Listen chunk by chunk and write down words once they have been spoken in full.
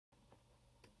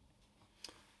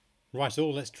Right,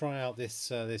 all let's try out this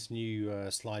new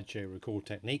slideshow record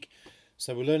technique.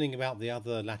 So we're learning about the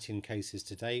other Latin cases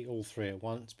today, all three at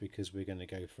once, because we're going to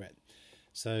go for it.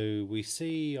 So we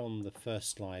see on the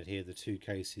first slide here the two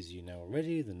cases you know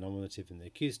already, the nominative and the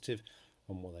accusative,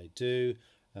 and what they do.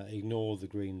 Ignore the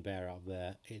green bear up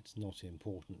there, it's not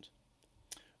important.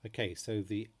 Okay, so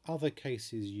the other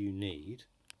cases you need,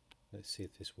 let's see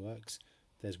if this works.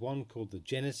 There's one called the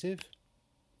genitive,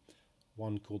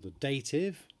 one called the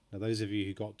dative. Now those of you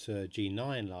who got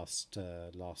G9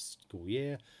 last school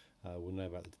year will know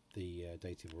about the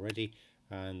dative already,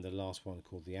 and the last one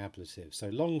called the ablative. So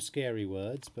long scary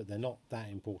words, but they're not that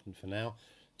important for now,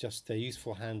 just they're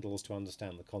useful handles to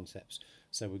understand the concepts.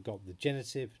 So we've got the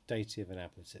genitive, dative and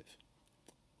ablative.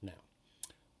 Now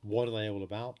what are they all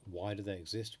about? Why do they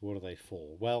exist? What are they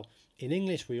for? Well, in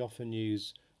English we often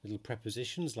use little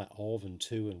prepositions like of and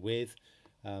to and with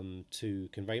to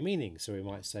convey meaning. So we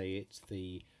might say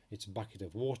it's a bucket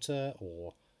of water,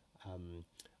 or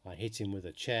I hit him with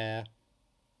a chair,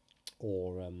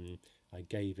 or I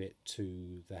gave it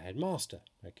to the headmaster.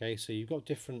 Okay, so you've got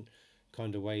different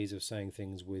kind of ways of saying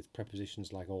things with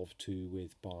prepositions like of, to,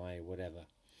 with, by, whatever.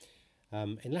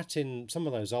 In Latin, some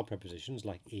of those are prepositions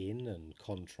like in and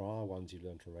contra, ones you've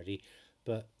learnt already,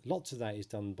 but lots of that is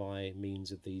done by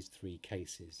means of these three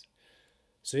cases.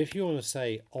 So if you want to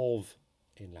say of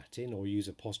in Latin, or use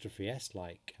apostrophe s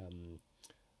like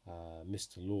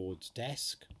Mr. Lord's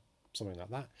desk, something like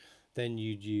that, then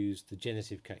you'd use the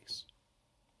genitive case.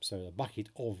 So a bucket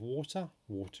of water,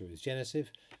 water is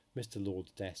genitive. Mr.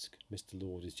 Lord's desk, Mr.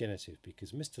 Lord is genitive,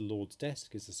 because Mr. Lord's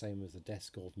desk is the same as the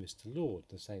desk of Mr. Lord,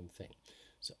 the same thing.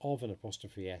 So of and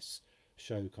apostrophe s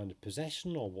show kind of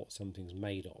possession or what something's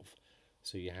made of.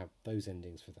 So you have those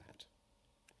endings for that.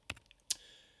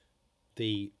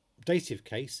 The dative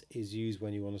case is used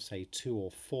when you want to say to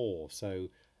or for. So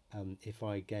if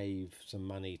I gave some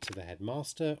money to the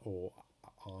headmaster, or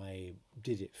I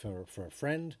did it for a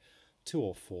friend, to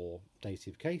or for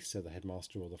dative case, so the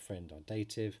headmaster or the friend are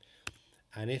dative.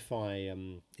 And if I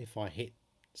hit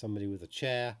somebody with a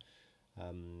chair,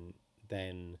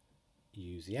 then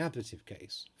use the ablative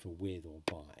case for with or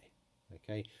by.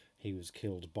 Okay, he was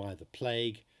killed by the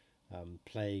plague.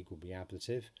 Plague will be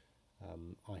ablative.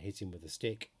 I hit him with a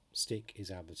stick. Stick is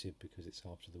ablative because it's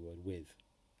after the word with.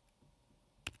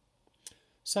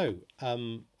 So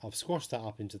I've squashed that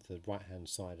up into the right hand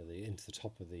side of into the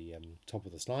top of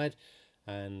the slide,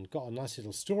 and got a nice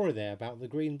little story there about the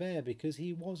green bear, because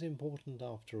he was important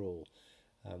after all.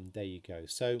 There you go.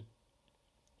 So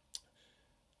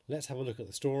let's have a look at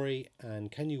the story,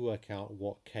 and can you work out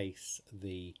what case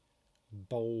the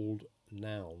bold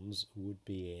nouns would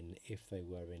be in if they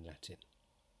were in Latin?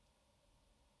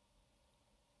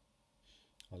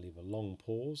 I'll leave a long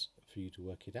pause for you to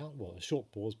work it out. Well, a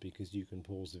short pause because you can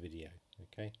pause the video,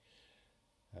 okay?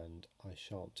 And I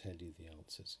shan't tell you the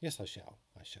answers. Yes, I shall.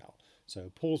 So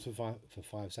pause for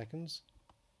 5 seconds.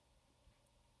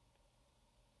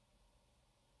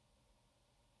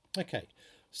 Okay,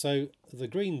 so the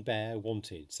green bear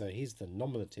wanted, so he's the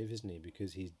nominative, isn't he?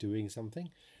 Because he's doing something.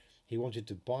 He wanted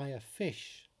to buy a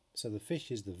fish. So the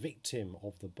fish is the victim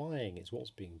of the buying. It's what's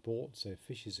being bought. So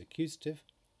fish is accusative.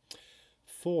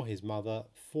 For his mother,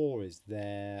 for is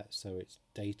there, so it's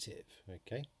dative.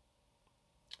 Okay,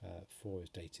 for is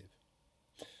dative.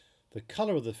 The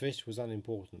colour of the fish was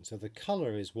unimportant, so the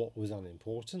colour is what was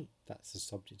unimportant. That's the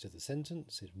subject of the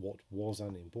sentence, is what was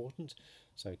unimportant.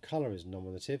 So colour is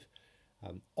nominative.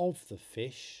 Of the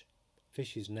fish,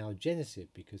 fish is now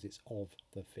genitive because it's of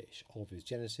the fish. Of is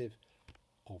genitive,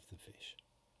 of the fish.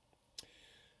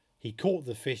 He caught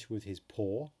the fish with his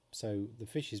paw. So the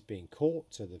fish is being caught,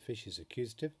 so the fish is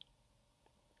accusative.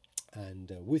 And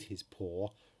with his paw,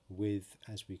 with,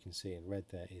 as we can see in red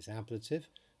there, is ablative.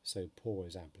 So paw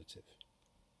is ablative.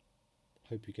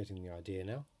 Hope you're getting the idea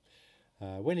now.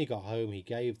 When he got home, he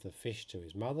gave the fish to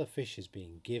his mother. Fish is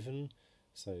being given,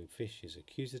 so fish is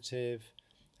accusative.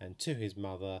 And to his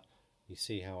mother, you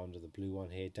see how under the blue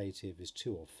one here, dative is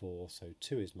to or for, so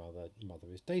to his mother, mother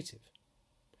is dative.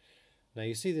 Now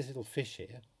you see this little fish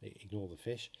here, ignore the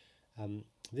fish.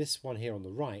 This one here on the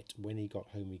right, when he got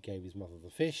home he gave his mother the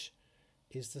fish,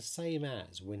 is the same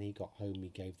as when he got home he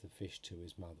gave the fish to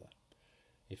his mother.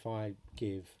 If I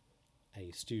give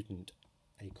a student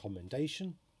a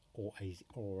commendation or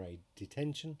a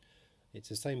detention, it's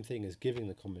the same thing as giving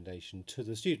the commendation to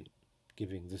the student,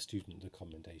 giving the student the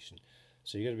commendation.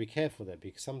 So you've got to be careful there,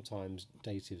 because sometimes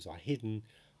datives are hidden,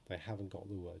 they haven't got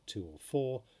the word to or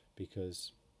for,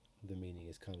 because the meaning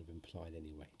is kind of implied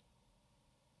anyway.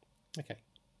 Okay.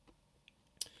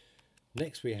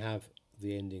 Next we have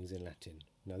the endings in Latin.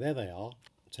 Now there they are.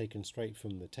 taken straight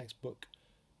from the textbook.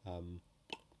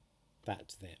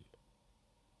 That's them.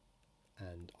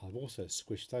 And I've also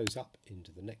squished those up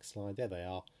into the next slide. There they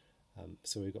are.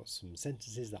 So we've got some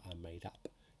sentences that I made up.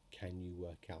 Can you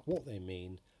work out what they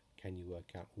mean? Can you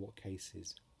work out what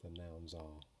cases the nouns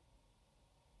are?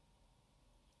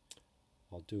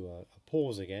 I'll do a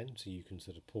pause again so you can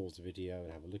sort of pause the video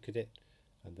and have a look at it,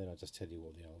 and then I'll just tell you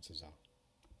what the answers are.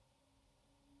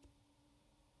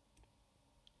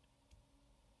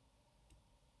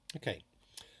 Okay.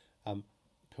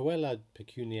 Puella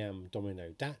pecuniam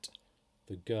domino dat.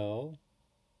 The girl,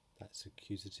 that's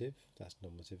accusative, that's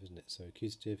nominative, isn't it? So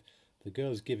accusative, the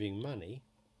girl's giving money,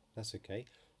 that's okay.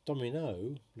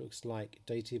 Domino looks like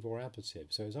dative or ablative.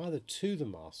 So it's either to the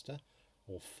master,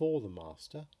 or for the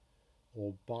master,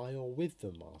 or by or with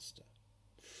the master.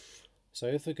 So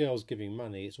if the girl's giving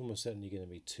money, it's almost certainly going to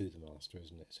be to the master,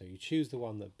 isn't it? So you choose the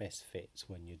one that best fits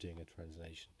when you're doing a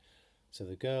translation. So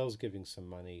the girl's giving some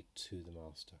money to the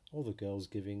master, or the girl's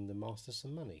giving the master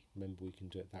some money. Remember, we can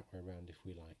do it that way around if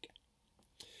we like.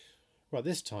 Right,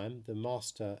 this time the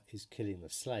master is killing the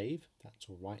slave. That's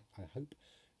all right, I hope.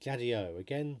 Gladio,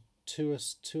 again, to a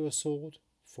sword,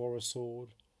 for a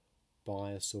sword,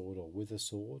 by a sword, or with a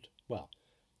sword. Well,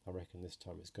 I reckon this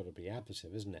time it's got to be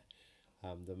ablative, isn't it?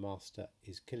 The master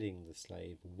is killing the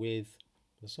slave with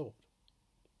the sword.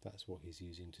 That's what he's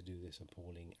using to do this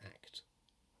appalling act.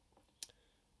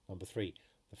 Number 3,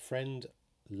 the friend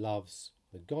loves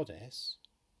the goddess.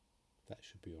 That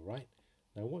should be all right.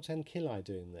 Now, what's ankylli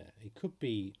doing there? It could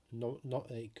be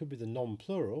it could be the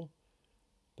non-plural,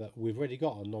 but we've already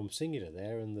got a non-singular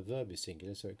there, and the verb is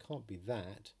singular, so it can't be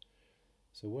that.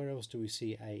 So where else do we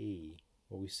see ae?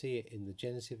 Well, we see it in the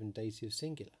genitive and dative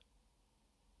singular.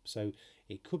 So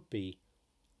it could be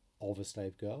of a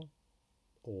slave girl,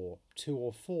 or to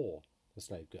or for the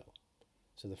slave girl.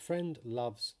 So the friend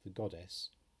loves the goddess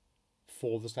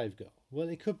for the slave girl. Well,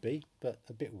 it could be, but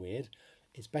a bit weird.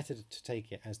 It's better to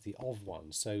take it as the of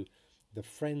one. So the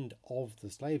friend of the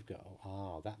slave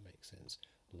girl, that makes sense,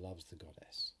 loves the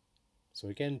goddess. So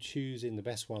again, choosing the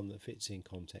best one that fits in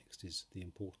context is the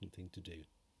important thing to do.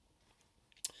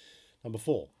 Number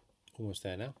 4, almost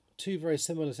there now. 2 very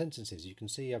similar sentences. You can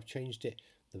see I've changed it.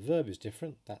 The verb is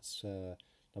different. That's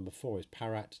number 4 is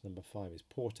parat, number 5 is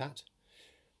portat.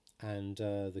 And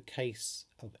the case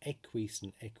of equis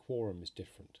and equorum is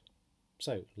different.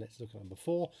 So let's look at number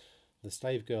 4. The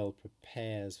slave girl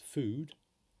prepares food.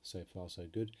 So far so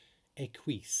good.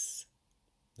 Equis.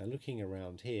 Now looking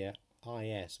around here,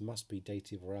 is must be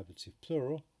dative or ablative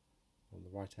plural on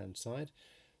the right hand side.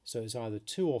 So it's either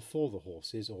to or for the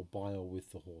horses, or by or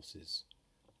with the horses.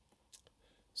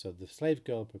 So the slave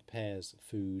girl prepares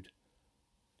food,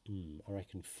 I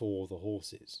reckon, for the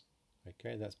horses.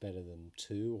 Okay, that's better than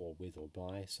to or with or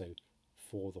by, so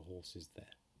for the horses there.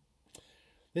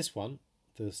 This one,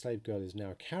 the slave girl is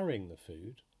now carrying the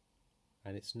food,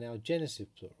 and it's now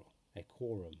genitive plural,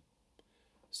 equorum.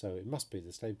 So it must be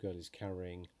the slave girl is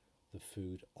carrying the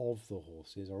food of the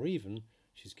horses, or even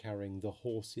she's carrying the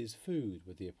horse's food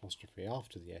with the apostrophe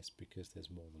after the S because there's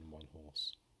more than one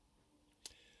horse.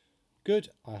 Good,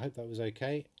 I hope that was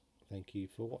okay. Thank you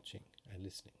for watching and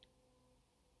listening.